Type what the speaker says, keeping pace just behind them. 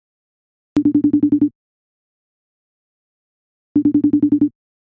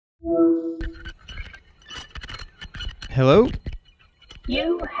Hello?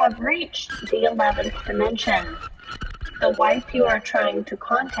 You have reached the 11th dimension. The wife you are trying to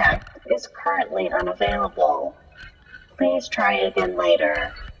contact is currently unavailable. Please try again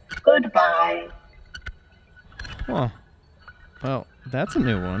later. Goodbye. Huh. Well, that's a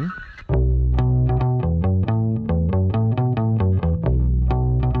new one.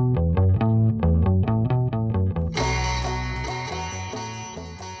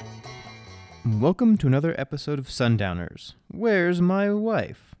 Welcome to another episode of Sundowners. Where's my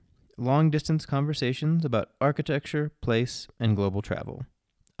wife? Long distance conversations about architecture, place, and global travel.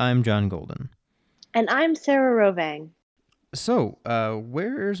 I'm John Golden. And I'm Sarah Rovang. So,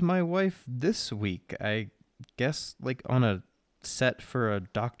 where's my wife this week? I guess, like, on a set for a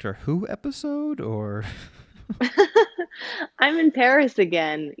Doctor Who episode, or? I'm in Paris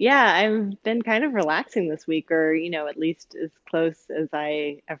again. Yeah, I've been kind of relaxing this week, or, at least as close as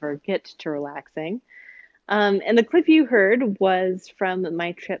I ever get to relaxing. And the clip you heard was from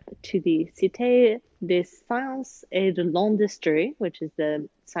my trip to the Cité des Sciences et de l'Industrie, which is the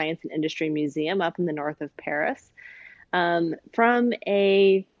Science and Industry Museum up in the north of Paris, from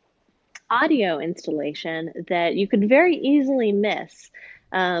a audio installation that you could very easily miss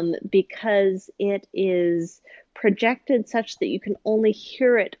because it is projected such that you can only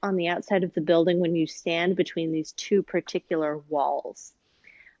hear it on the outside of the building when you stand between these two particular walls.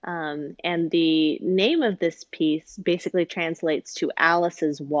 And the name of this piece basically translates to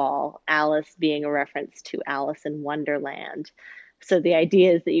Alice's Wall, Alice being a reference to Alice in Wonderland. So the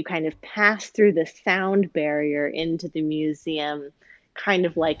idea is that you kind of pass through the sound barrier into the museum, kind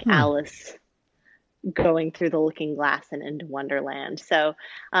of like Hmm. Alice going through the looking glass and into Wonderland. So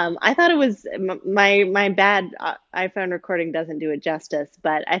I thought it was my bad iPhone recording doesn't do it justice,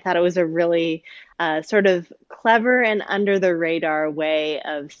 but I thought it was a really sort of clever and under the radar way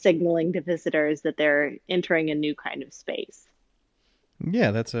of signaling to visitors that they're entering a new kind of space. Yeah,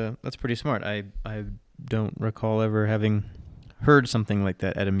 that's pretty smart. I don't recall ever having heard something like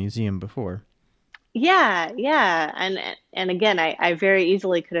that at a museum before. Yeah, yeah. And again, I very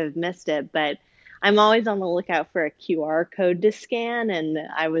easily could have missed it, but I'm always on the lookout for a QR code to scan, and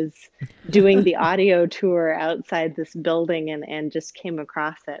I was doing the audio tour outside this building and just came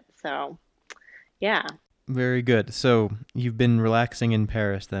across it. So, yeah. Very good. So you've been relaxing in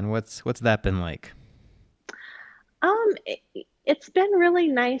Paris then. What's that been like? It's been really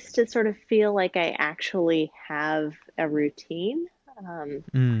nice to sort of feel like I actually have a routine. Um,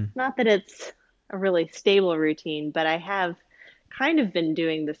 Mm. Not that it's a really stable routine, but I have kind of been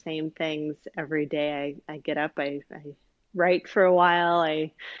doing the same things every day. I get up, I write for a while,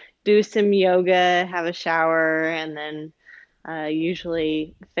 I do some yoga, have a shower, and then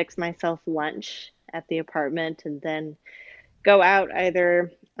usually fix myself lunch at the apartment and then go out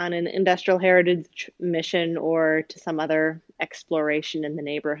either on an industrial heritage mission or to some other exploration in the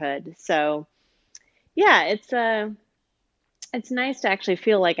neighborhood. So, yeah, it's nice to actually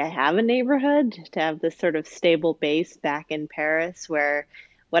feel like I have a neighborhood, to have this sort of stable base back in Paris where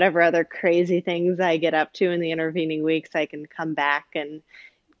whatever other crazy things I get up to in the intervening weeks, I can come back and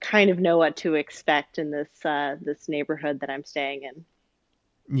kind of know what to expect in this neighborhood that I'm staying in.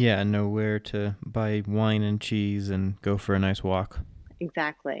 Yeah, know where to buy wine and cheese and go for a nice walk.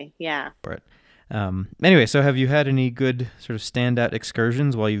 Exactly. Yeah. But anyway, so have you had any good sort of standout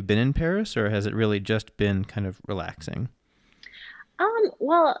excursions while you've been in Paris, or has it really just been kind of relaxing?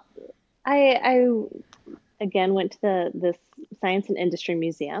 Well, I again went to the this Science and Industry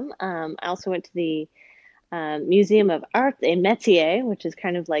Museum. I also went to the Museum of Arts et Métiers, which is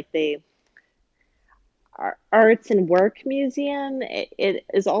kind of like the arts and work museum. It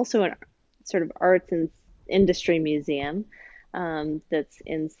is also an sort of arts and industry museum that's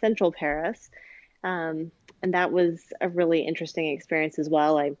in central Paris. And that was a really interesting experience as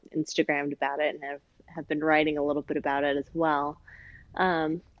well. I Instagrammed about it and have been writing a little bit about it as well.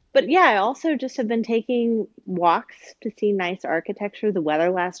 Um, but yeah, I also just have been taking walks to see nice architecture. The weather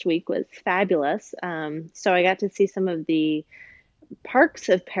last week was fabulous. So I got to see some of the parks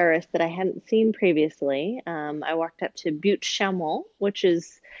of Paris that I hadn't seen previously. I walked up to Butte Chaumont, which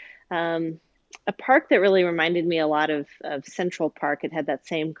is um, a park that really reminded me a lot of Central Park. It had that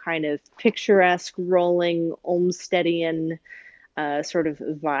same kind of picturesque, rolling, Olmstedian sort of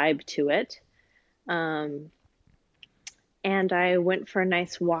vibe to it. Um, and I went for a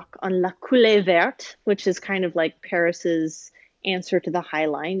nice walk on La Coulée Verte, which is kind of like Paris's answer to the High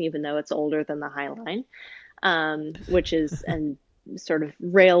Line, even though it's older than the High Line, which is an sort of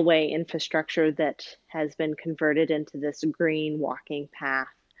railway infrastructure that has been converted into this green walking path.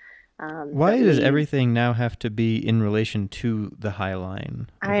 Why But does we, everything now have to be in relation to the High Line?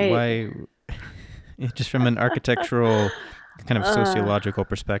 Like, I, why? Just from an architectural, kind of uh, sociological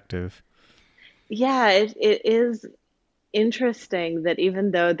perspective. yeah, it is interesting that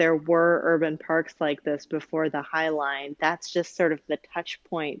even though there were urban parks like this before the High Line, that's just sort of the touch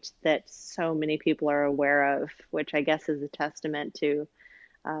point that so many people are aware of, which I guess is a testament to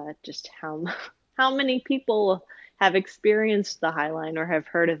just how how many people have experienced the High Line or have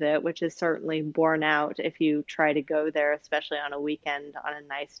heard of it, which is certainly borne out if you try to go there, especially on a weekend on a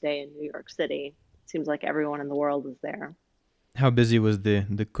nice day in New York City. It seems like everyone in the world is there. How busy was the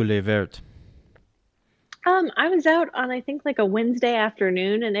Coulée Verte? I was out on I think like a Wednesday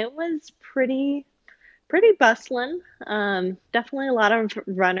afternoon, and it was pretty bustling. Definitely a lot of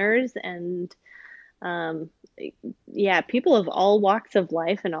runners and um, yeah, people of all walks of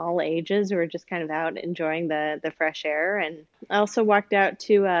life and all ages who are just kind of out enjoying the fresh air. And I also walked out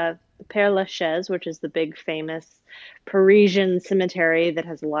to Père Lachaise, which is the big famous Parisian cemetery that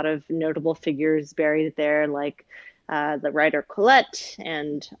has a lot of notable figures buried there, like the writer Colette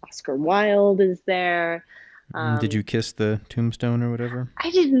and Oscar Wilde is there. Did Um, you kiss the tombstone or whatever?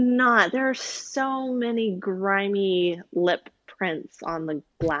 I did not. There are so many grimy lip prints on the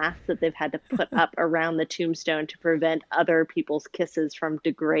glass that they've had to put up around the tombstone to prevent other people's kisses from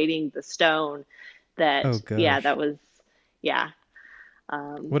degrading the stone. Oh That, yeah, gosh. that was, yeah,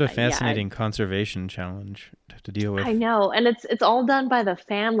 What a yeah, fascinating conservation challenge to have to deal I with. know, and it's all done by the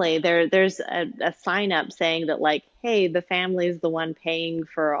family. There's a sign up saying that like, hey, the family is the one paying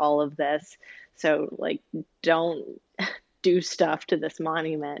for all of this, so like, don't do stuff to this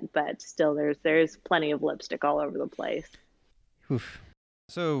monument. But still, there's plenty of lipstick all over the place. Oof.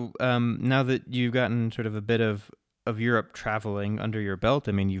 So now that you've gotten sort of a bit of Europe traveling under your belt,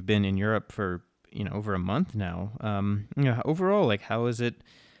 I mean, you've been in Europe for over a month now. Overall, like, how is it?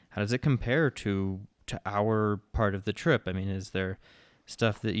 How does it compare to our part of the trip? I mean, is there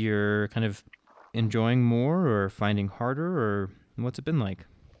stuff that you're kind of enjoying more or finding harder, or what's it been like?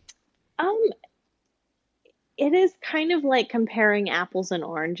 Um, it is kind of like comparing apples and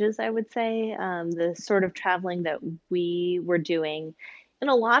oranges, I would say. The sort of traveling that we were doing, in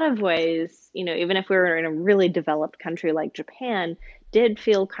a lot of ways, even if we were in a really developed country like Japan, did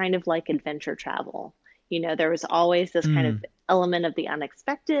feel kind of like adventure travel. There was always this kind of Mm. element of the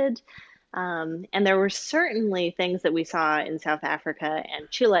unexpected. And there were certainly things that we saw in South Africa and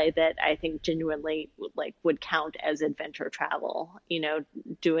Chile that I think genuinely would count as adventure travel.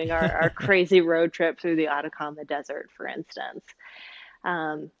 Doing our crazy road trip through the Atacama Desert, for instance.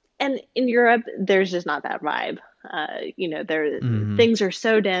 And in Europe, there's just not that vibe. There Hmm. things are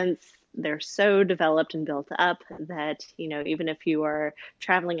so dense, they're so developed and built up that even if you are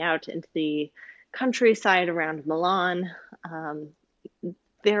traveling out into the countryside around Milan, um,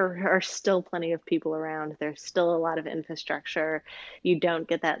 there are still plenty of people around. There's still a lot of infrastructure. You don't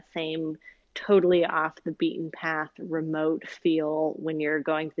get that same totally off the beaten path remote feel when you're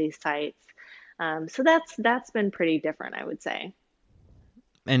going to these sites. So that's been pretty different, I would say.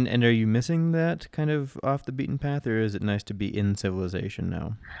 And are you missing that kind of off the beaten path, or is it nice to be in civilization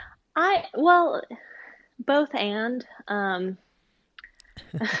now? Well, both and.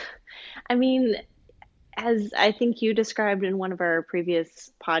 I mean, as I think you described in one of our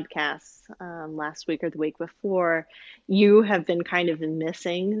previous podcasts last week or the week before, you have been kind of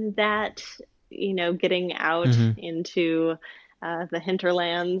missing that, getting out Hmm. into the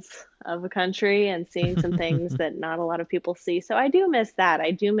hinterlands of a country and seeing some things that not a lot of people see. So I do miss that.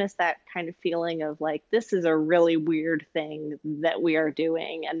 I do miss that kind of feeling of like, this is a really weird thing that we are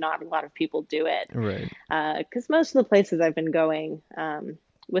doing and not a lot of people do it. Right. Because most of the places I've been going,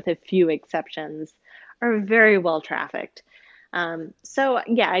 with a few exceptions, are very well trafficked. So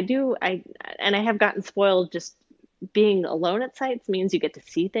yeah, I do. I have gotten spoiled. Just being alone at sites means you get to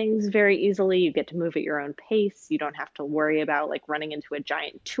see things very easily. You get to move at your own pace. You don't have to worry about like running into a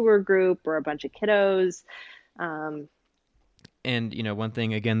giant tour group or a bunch of kiddos. Um, And one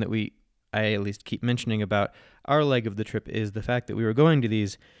thing again that I at least keep mentioning about our leg of the trip is the fact that we were going to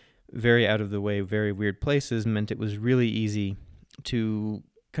these very out of the way, very weird places meant it was really easy to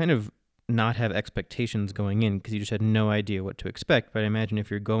kind of not have expectations going in because you just had no idea what to expect. But I imagine if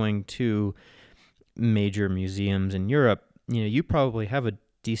you're going to major museums in Europe, you probably have a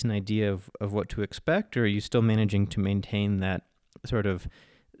decent idea of what to expect, or are you still managing to maintain that sort of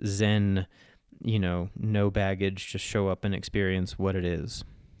zen, no baggage, just show up and experience what it is?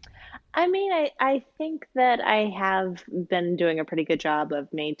 I mean, I think that I have been doing a pretty good job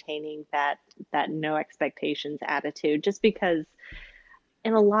of maintaining that no expectations attitude, just because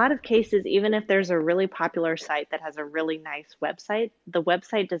in a lot of cases, even if there's a really popular site that has a really nice website, the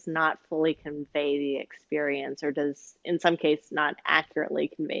website does not fully convey the experience, or does, in some cases, not accurately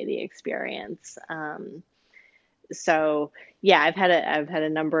convey the experience. So yeah, I've had a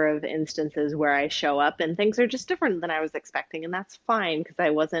number of instances where I show up and things are just different than I was expecting, and that's fine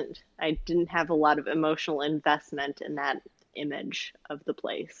because I didn't have a lot of emotional investment in that image of the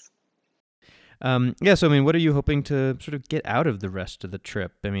place. Yeah, so I mean, what are you hoping to sort of get out of the rest of the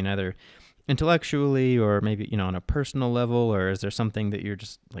trip? I mean, either intellectually or maybe, on a personal level, or is there something that you're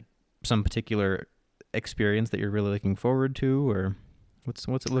just like some particular experience that you're really looking forward to, or what's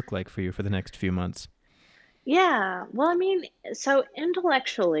it look like for you for the next few months? Yeah, well, I mean, so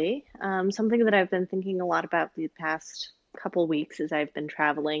intellectually, something that I've been thinking a lot about the past couple weeks as I've been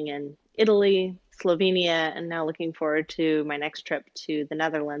traveling in Italy, Slovenia, and now looking forward to my next trip to the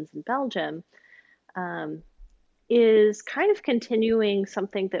Netherlands and Belgium, um, is kind of continuing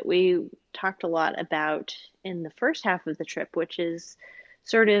something that we talked a lot about in the first half of the trip, which is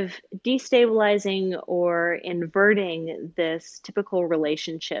sort of destabilizing or inverting this typical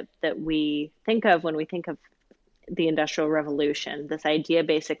relationship that we think of when we think of the Industrial Revolution. This idea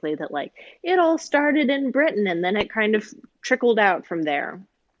basically that like it all started in Britain and then it kind of trickled out from there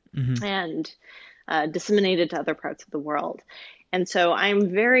Mm-hmm. and disseminated to other parts of the world. And so I'm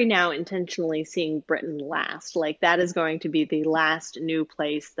very now intentionally seeing Britain last. Like that is going to be the last new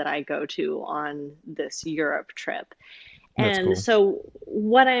place that I go to on this Europe trip. That's And cool. so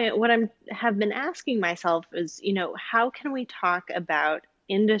what I'm have been asking myself is, how can we talk about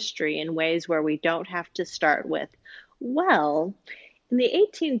industry in ways where we don't have to start with, well, in the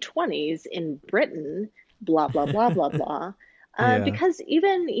 1820s in Britain, blah blah blah blah blah. Yeah. Because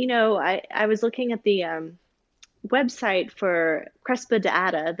even, I was looking at the website for Crespa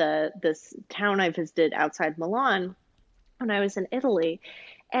d'Adda, this town I visited outside Milan when I was in Italy.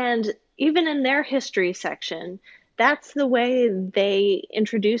 And even in their history section, that's the way they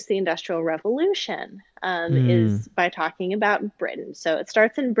introduced the Industrial Revolution, Mm. is by talking about Britain. So it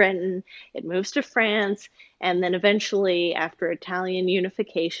starts in Britain, it moves to France, and then eventually, after Italian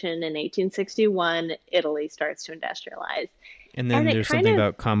unification in 1861, Italy starts to industrialize. And And then it there's kind something of,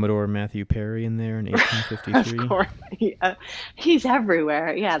 about Commodore Matthew Perry in there in of 1853. course, yeah, he's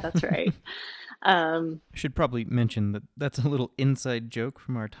everywhere. Yeah, that's right. Um, I should probably mention that that's a little inside joke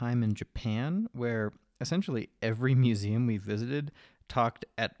from our time in Japan, where essentially every museum we visited talked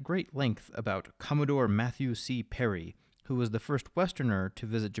at great length about Commodore Matthew C. Perry, who was the first Westerner to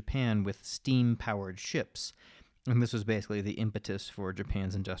visit Japan with steam powered ships. And this was basically the impetus for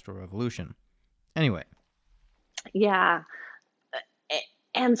Japan's Industrial Revolution. Anyway, yeah.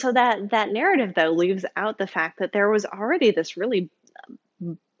 And so that narrative though leaves out the fact that there was already this really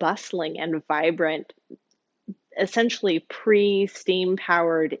bustling and vibrant, essentially pre-steam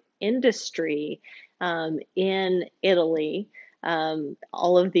powered industry in Italy.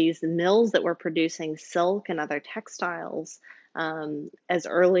 All of these mills that were producing silk and other textiles as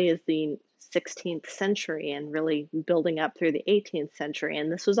early as the 16th century and really building up through the 18th century. And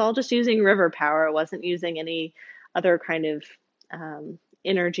this was all just using river power. It wasn't using any other kind of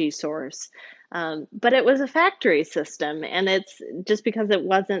energy source. But it was a factory system, and it's just because it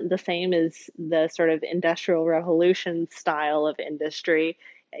wasn't the same as the sort of industrial revolution style of industry.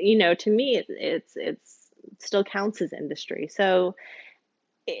 To me, it's still counts as industry. So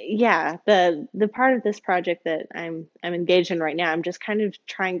yeah, the part of this project that I'm engaged in right now, I'm just kind of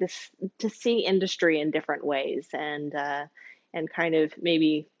trying to see industry in different ways and kind of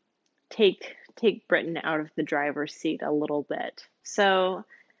maybe take Britain out of the driver's seat a little bit. So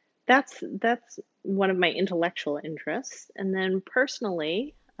that's one of my intellectual interests. And then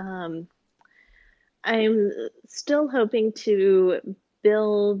personally, I'm still hoping to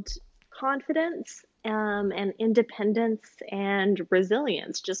build confidence and independence and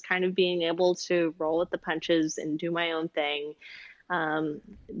resilience, just kind of being able to roll with the punches and do my own thing, um,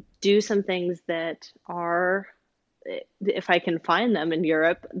 do some things that are, if I can find them in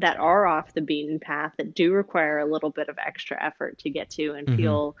Europe, that are off the beaten path, that do require a little bit of extra effort to get to and mm-hmm.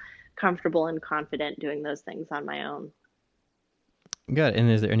 feel comfortable and confident doing those things on my own. Got it.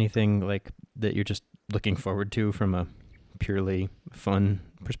 And is there anything like that you're just looking forward to from a purely fun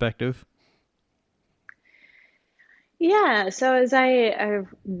perspective? Yeah, so as I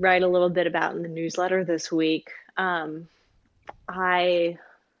write a little bit about in the newsletter this week, I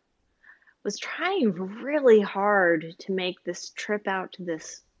was trying really hard to make this trip out to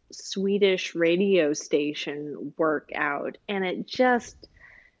this Swedish radio station work out, and it just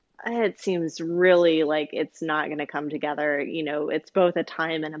it seems really like it's not going to come together. You know, it's both a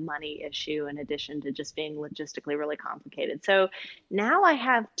time and a money issue in addition to just being logistically really complicated. So now I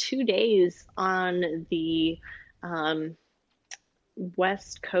have 2 days on the um,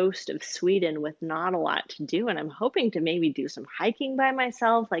 west coast of Sweden with not a lot to do, and I'm hoping to maybe do some hiking by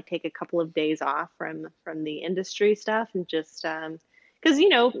myself, like take a couple of days off from the industry stuff and just because you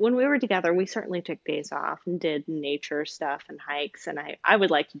know when we were together, we certainly took days off and did nature stuff and hikes, and I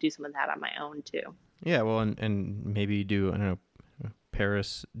would like to do some of that on my own too. Yeah, well, and maybe do, I don't know,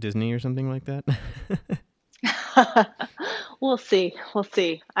 Paris Disney or something like that. We'll see. We'll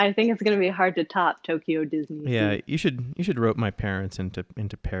see. I think it's going to be hard to top Tokyo Disney Yeah, Sea. you should rope my parents into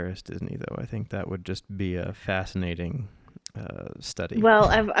Paris Disney though. I think that would just be a fascinating study. Well,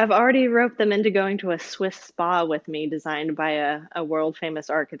 I've already roped them into going to a Swiss spa with me, designed by a world famous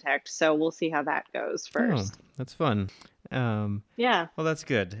architect. So we'll see how that goes Oh, first. that's fun. Um, Yeah, well, that's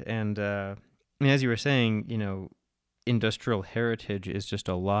good. And I mean, as you were saying, industrial heritage is just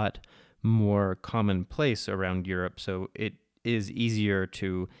a lot more commonplace around Europe, so it is easier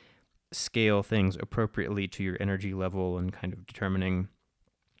to scale things appropriately to your energy level and kind of determining,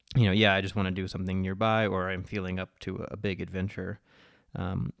 yeah, I just want to do something nearby or I'm feeling up to a big adventure,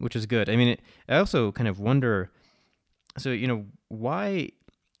 which is good. I mean, I also kind of wonder, so, why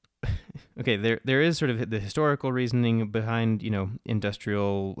okay, there is sort of the historical reasoning behind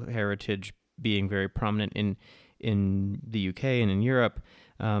industrial heritage being very prominent in the UK and in Europe,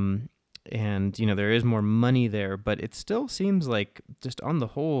 um, and there is more money there, but it still seems like just on the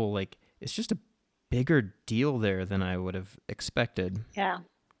whole, like it's just a bigger deal there than I would have expected. yeah,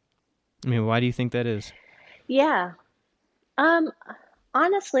 I mean, why do you think that is? yeah. Um,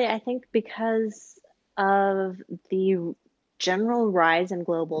 Honestly, I think because of the general rise in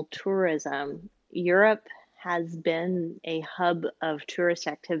global tourism, Europe has been a hub of tourist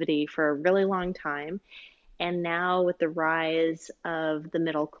activity for a really long time. And now, with the rise of the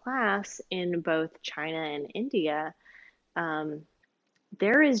middle class in both China and India, um,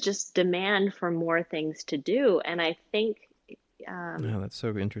 there is just demand for more things to do. And I think um, Oh, that's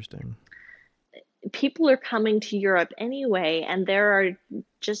so interesting. people are coming to Europe anyway, and there are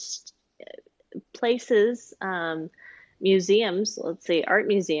just places, museums, let's say art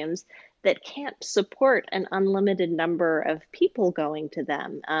museums, that can't support an unlimited number of people going to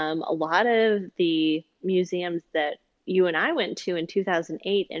them. A lot of the museums that you and I went to in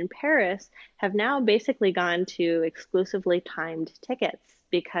 2008 in Paris have now basically gone to exclusively timed tickets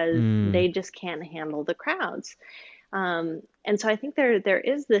because Mm, they just can't handle the crowds. And so I think there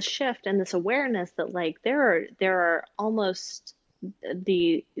is this shift and this awareness that like there are almost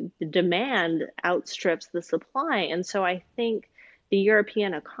the demand outstrips the supply. And so I think the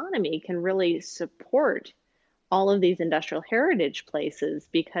European economy can really support all of these industrial heritage places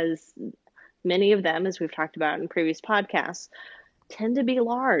because many of them, as we've talked about in previous podcasts, tend to be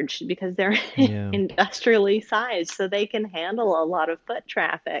large because they're yeah. industrially sized, so they can handle a lot of foot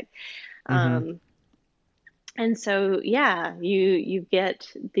traffic. Mm-hmm. Um, and so, yeah, you get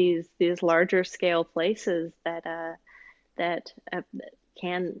these larger scale places that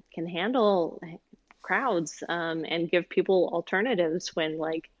can handle crowds and give people alternatives when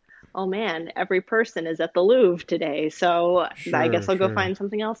like, oh man, every person is at the Louvre today, so I Sure, guess I'll go sure. find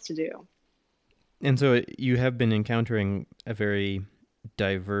something else to do. And so you have been encountering a very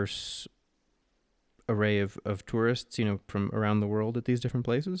diverse array of tourists, from around the world at these different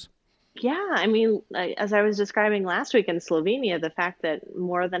places. Yeah, I mean, as I was describing last week in Slovenia, the fact that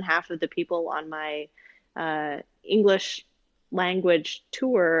more than half of the people on my English language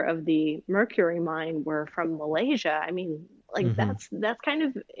tour of the Mercury mine were from Malaysia. I mean, like Mm-hmm. that's kind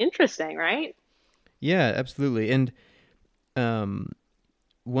of interesting, right? Yeah, absolutely. And um,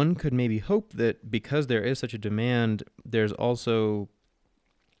 one could maybe hope that because there is such a demand, there's also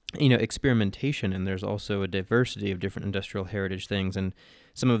experimentation, and there's also a diversity of different industrial heritage things, and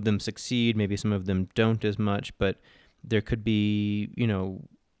some of them succeed, maybe some of them don't as much, but there could be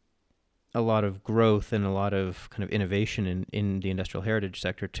a lot of growth and a lot of kind of innovation in the industrial heritage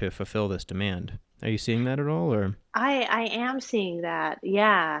sector to fulfill this demand. Are you seeing that at all, or? I am seeing that.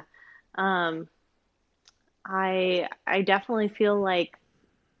 Yeah. Um, I definitely feel like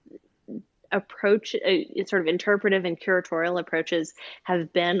sort of interpretive and curatorial approaches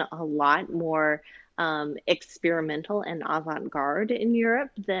have been a lot more experimental and avant-garde in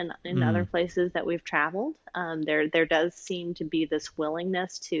Europe than in other Mm, places that we've traveled. There does seem to be this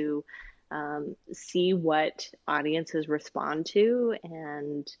willingness to see what audiences respond to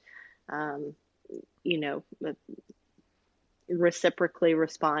and um, you know reciprocally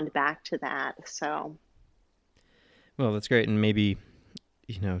respond back to that. So well, that's great, and maybe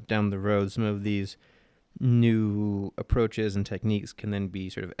down the road, some of these new approaches and techniques can then be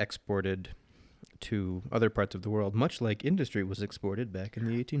sort of exported to other parts of the world, much like industry was exported back in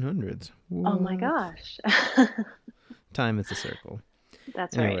the 1800s. Oh my What? gosh. Time is a circle.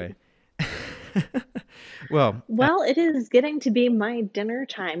 That's right. Anyway, well, Well, it is getting to be my dinner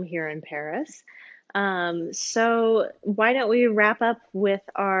time here in Paris. So why don't we wrap up with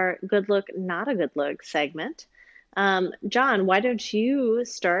our good look, not a good look segment? John, why don't you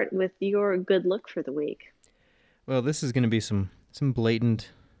start with your good look for the week? well, this is going to be some blatant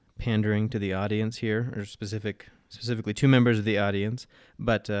pandering to the audience here, or specifically two members of the audience.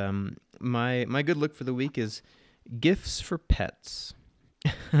 But my good look for the week is gifts for pets.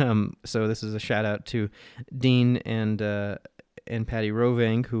 So this is a shout out to Dean and Patty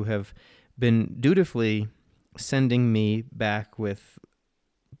Rovang, who have been dutifully sending me back with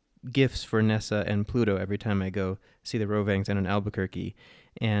gifts for Nessa and Pluto every time I go see the Rovangs in Albuquerque.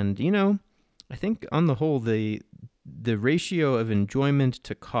 And I think on the whole the ratio of enjoyment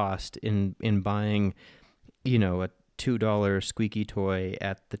to cost in buying a $2 squeaky toy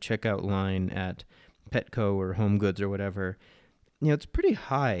at the checkout line at Petco or Home Goods or whatever, it's pretty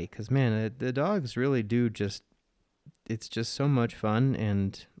high because, man, the dogs really do it's just so much fun.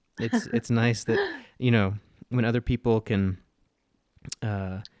 And it's nice that, when other people can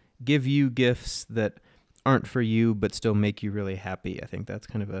give you gifts that aren't for you but still make you really happy. I think that's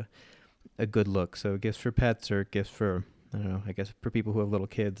kind of a good look. So gifts for pets or gifts for, I don't know, I guess for people who have little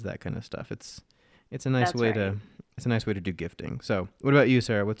kids, that kind of stuff. It's a nice That's way right. to do gifting. So what about you,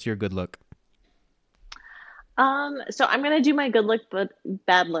 Sarah? What's your good look? So I'm gonna do my good look but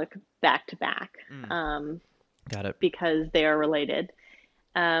bad look back to back, Mm. um, Got it. because they are related.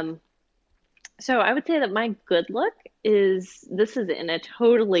 Um, so I would say that my good look is this is in a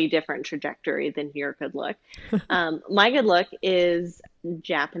totally different trajectory than your good look. My good look is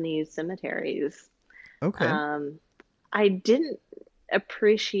Japanese cemeteries. Okay. Um, I didn't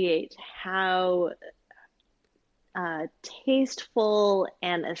appreciate how tasteful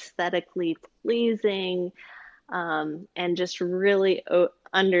and aesthetically pleasing, and just really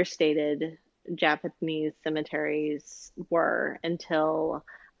understated Japanese cemeteries were until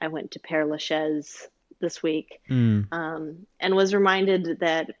I went to Père Lachaise this week, Mm. and was reminded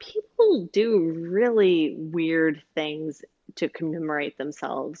that people do really weird things to commemorate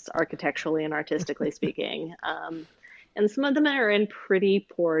themselves, architecturally and artistically speaking. And some of them are in pretty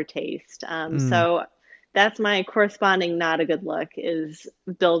poor taste. Mm. So that's my corresponding not a good look is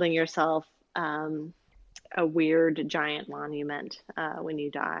building yourself a weird giant monument when you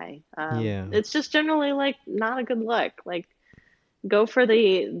die. Yeah. It's just generally like not a good look. Like go for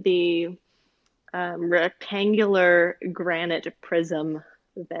the rectangular granite prism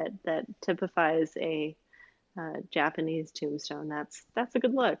that typifies a Japanese tombstone. That's a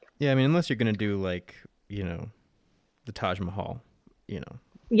good look. Yeah, I mean, unless you're gonna do like, the Taj Mahal, you know,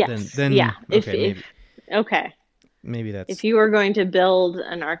 Yes, yeah. then If okay, if okay, maybe if that's you are going to build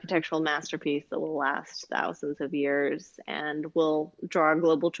an architectural masterpiece that will last thousands of years and will draw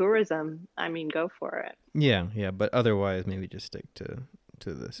global tourism, I mean, go for it. yeah, but otherwise maybe just stick to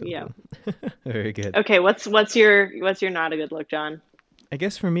the Yeah. simple. Very good. Okay, what's your not a good look, John? I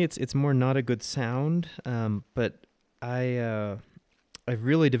guess for me it's more not a good sound, but I I've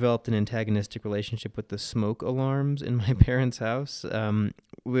really developed an antagonistic relationship with the smoke alarms in my parents' house.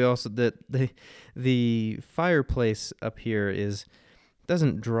 We also the fireplace up here is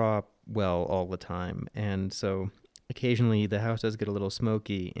doesn't draw well all the time, and so occasionally the house does get a little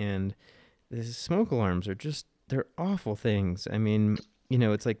smoky, and the smoke alarms are just they're awful things. I mean,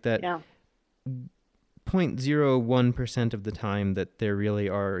 it's like that Yeah. 0.01% of the time that they really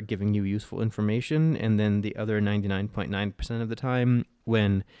are giving you useful information, and then the other 99.9% of the time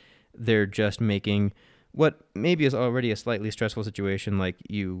when they're just making what maybe is already a slightly stressful situation, like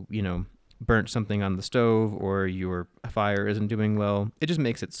burnt something on the stove or your fire isn't doing well. It just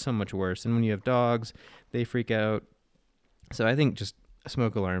makes it so much worse. And when you have dogs, they freak out. So I think just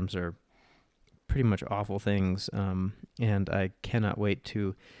smoke alarms are pretty much awful things, and I cannot wait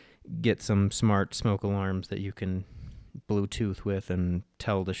to get some smart smoke alarms that you can Bluetooth with and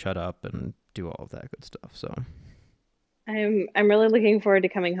tell to shut up and do all of that good stuff. So I'm really looking forward to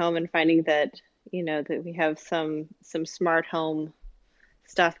coming home and finding that, that we have some smart home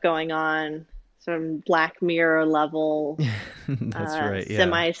stuff going on, some Black Mirror level, that's right. Yeah.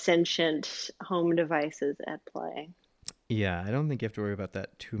 semi-sentient home devices at play. Yeah. I don't think you have to worry about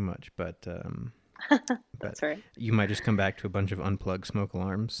that too much, but That's right. you might just come back to a bunch of unplugged smoke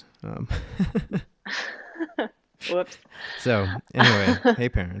alarms. Whoops. So anyway, hey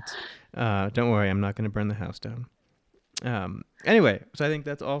parents, don't worry, I'm not going to burn the house down. Anyway, so I think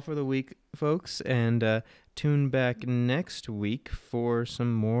that's all for the week, folks, and tune back next week for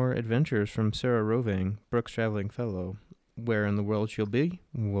some more adventures from Sarah Roving, Brooks Traveling Fellow. Where in the world she'll be,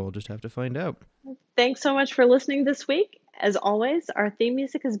 we'll just have to find out. Thanks so much for listening this week. As always, our theme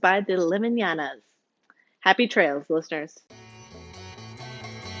music is by the Liminianas. Happy trails, listeners.